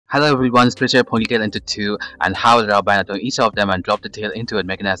Hello everyone, split your ponytail into two and how a rubber band onto each of them and drop the tail into it,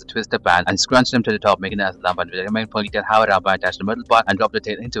 making it as a twisted band and scrunch them to the top, making it as a lump, and with the remaining ponytail, how a rubber band attach the middle part and drop the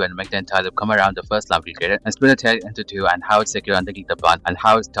tail into it and make the entire loop come around the first lump we created, and split the tail into two and how it's secure underneath the bun and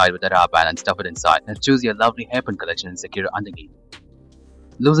how it's tied with the rubber band and stuff it inside, and choose your lovely hairpin collection and secure it underneath.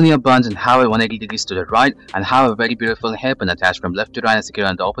 Loosen your buns and how it 180 degrees to the right, and how a very beautiful hairpin attached from left to right and secure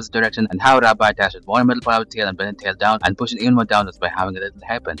in the opposite direction, and how a rubber band attached with one middle part of the tail and bend the tail down and push it even more downwards by having a little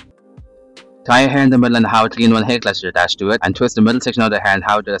hairpin. Tie your hair in the middle and how a 3-in-1 hair clutcher attached to it, and twist the middle section of the hair and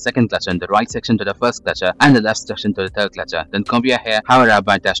how to the second clutcher, and the right section to the first clutcher, and the left section to the third clutcher. Then comb your hair, how a rubber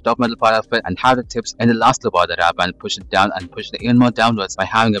band attach top middle part of it, and how the tips in the last loop of the rubber band, push it down and push it even more downwards by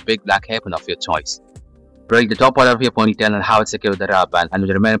having a big black hairpin of your choice. Break the top part of your ponytail and how it's secured with the rubber band, and with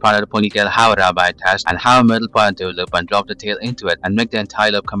the remaining part of the ponytail, how a rubber band attached, and how a middle part into a loop and drop the tail into it and make the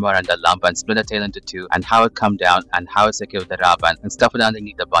entire loop come around the lump and split the tail into two, and how it come down and how it's secured with the rubber band and stuff it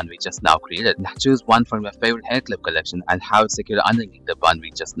underneath the bun we just now created. Now choose one from your favorite hair clip collection and how it's secured underneath the bun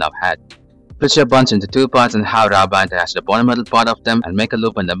we just now had. Split your bunch into two parts and how rubber band attach the bottom middle part of them and make a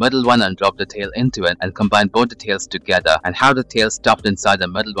loop in the middle one and drop the tail into it and combine both the tails together, and how the tail stuffed inside the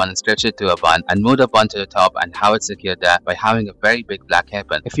middle one and stretch it to a bun and move the bun to the top and how it's secured there by having a very big black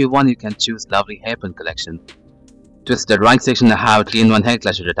hairpin. If you want, you can choose lovely hairpin collection. Twist the right section and have 3-in-1 hair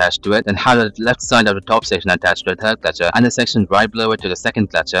clutcher attached to it, and have the left side of the top section attached to the third clutcher, and the section right below it to the second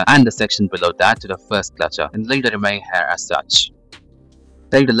clutcher, and the section below that to the first clutcher, and leave the remaining hair as such.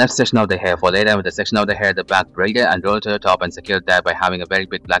 Take the left section of the hair for later with the section of the hair at the back braided and roll it to the top and secure it there by having a very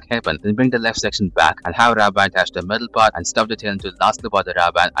big black hairpin. Then bring the left section back and have a rubber band attach the middle part and stuff the tail into the last loop of the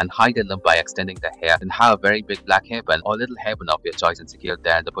rubber band and hide the lump by extending the hair. Then have a very big black hairpin or little hairpin of your choice and secure it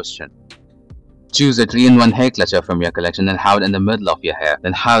there in the position. Choose a 3-in-1 hair clutcher from your collection and have it in the middle of your hair.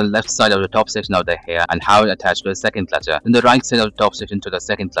 Then have the left side of the top section of the hair and have it attached to the second clutcher. Then the right side of the top section to the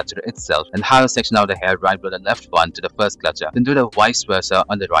second clutcher itself. And have a section of the hair right below the left one to the first clutcher. Then do the vice versa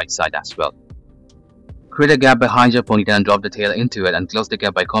on the right side as well. Create a gap behind your ponytail and drop the tail into it and close the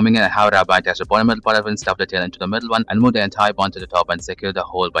gap by combing it and have a rubber band attach the bottom middle part of it and stuff the tail into the middle one and move the entire bun to the top and secure the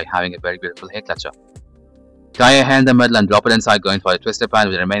whole by having a very beautiful hair clutcher. Tie your hair in the middle and drop it inside, going for a twisted band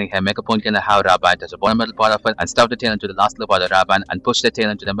with the remaining hair. Make a ponytail and have a rubber band touch the bottom middle part of it and stuff the tail into the last loop of the rubber band and push the tail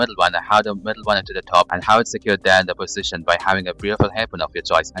into the middle one and have the middle one into the top and have it secured there in the position by having a beautiful hairpin of your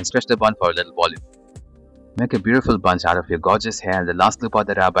choice and stretch the bun for a little volume. Make a beautiful bunch out of your gorgeous hair and the last loop of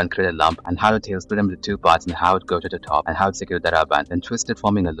the rubber band create a lump and have the tail split into two parts and have it go to the top and have it secure the rubber band, then twist it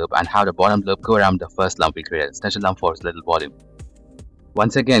forming a loop and have the bottom loop go around the first lump we created. Stretch the lump for a little volume.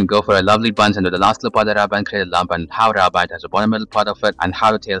 Once again, go for a lovely bunch and do the last loop of the rubber band, create a lump and have a rubber band as the bottom middle part of it and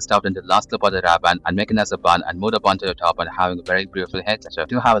have the tail stuffed into the last loop of the rubber band and make it as a bun and move the bun to the top and having a very beautiful hair clutcher.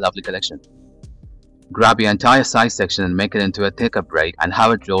 Do have a lovely collection. Grab your entire side section and make it into a thicker braid and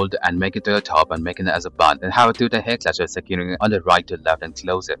have it rolled and make it to the top and making it as a bun. Then have it do the hair clutcher, securing it on the right to left and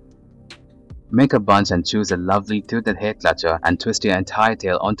close it. Make a bunch and choose a lovely toothed hair clutcher and twist your entire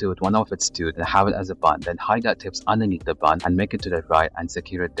tail onto it, one of its tooth, and have it as a bun. Then hide the tips underneath the bun and make it to the right and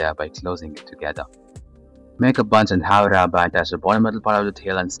secure it there by closing it together. Make a bunch and have a rubber band attach the bottom middle part of the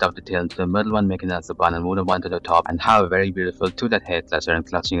tail and stuff the tail into the middle one, making it as a bun and move the bun to the top and have a very beautiful toothed hair clutcher and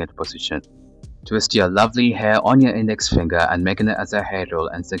clutching it position. Twist your lovely hair on your index finger and making it as a hair roll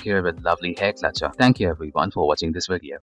and secure it with lovely hair clutcher. Thank you everyone for watching this video.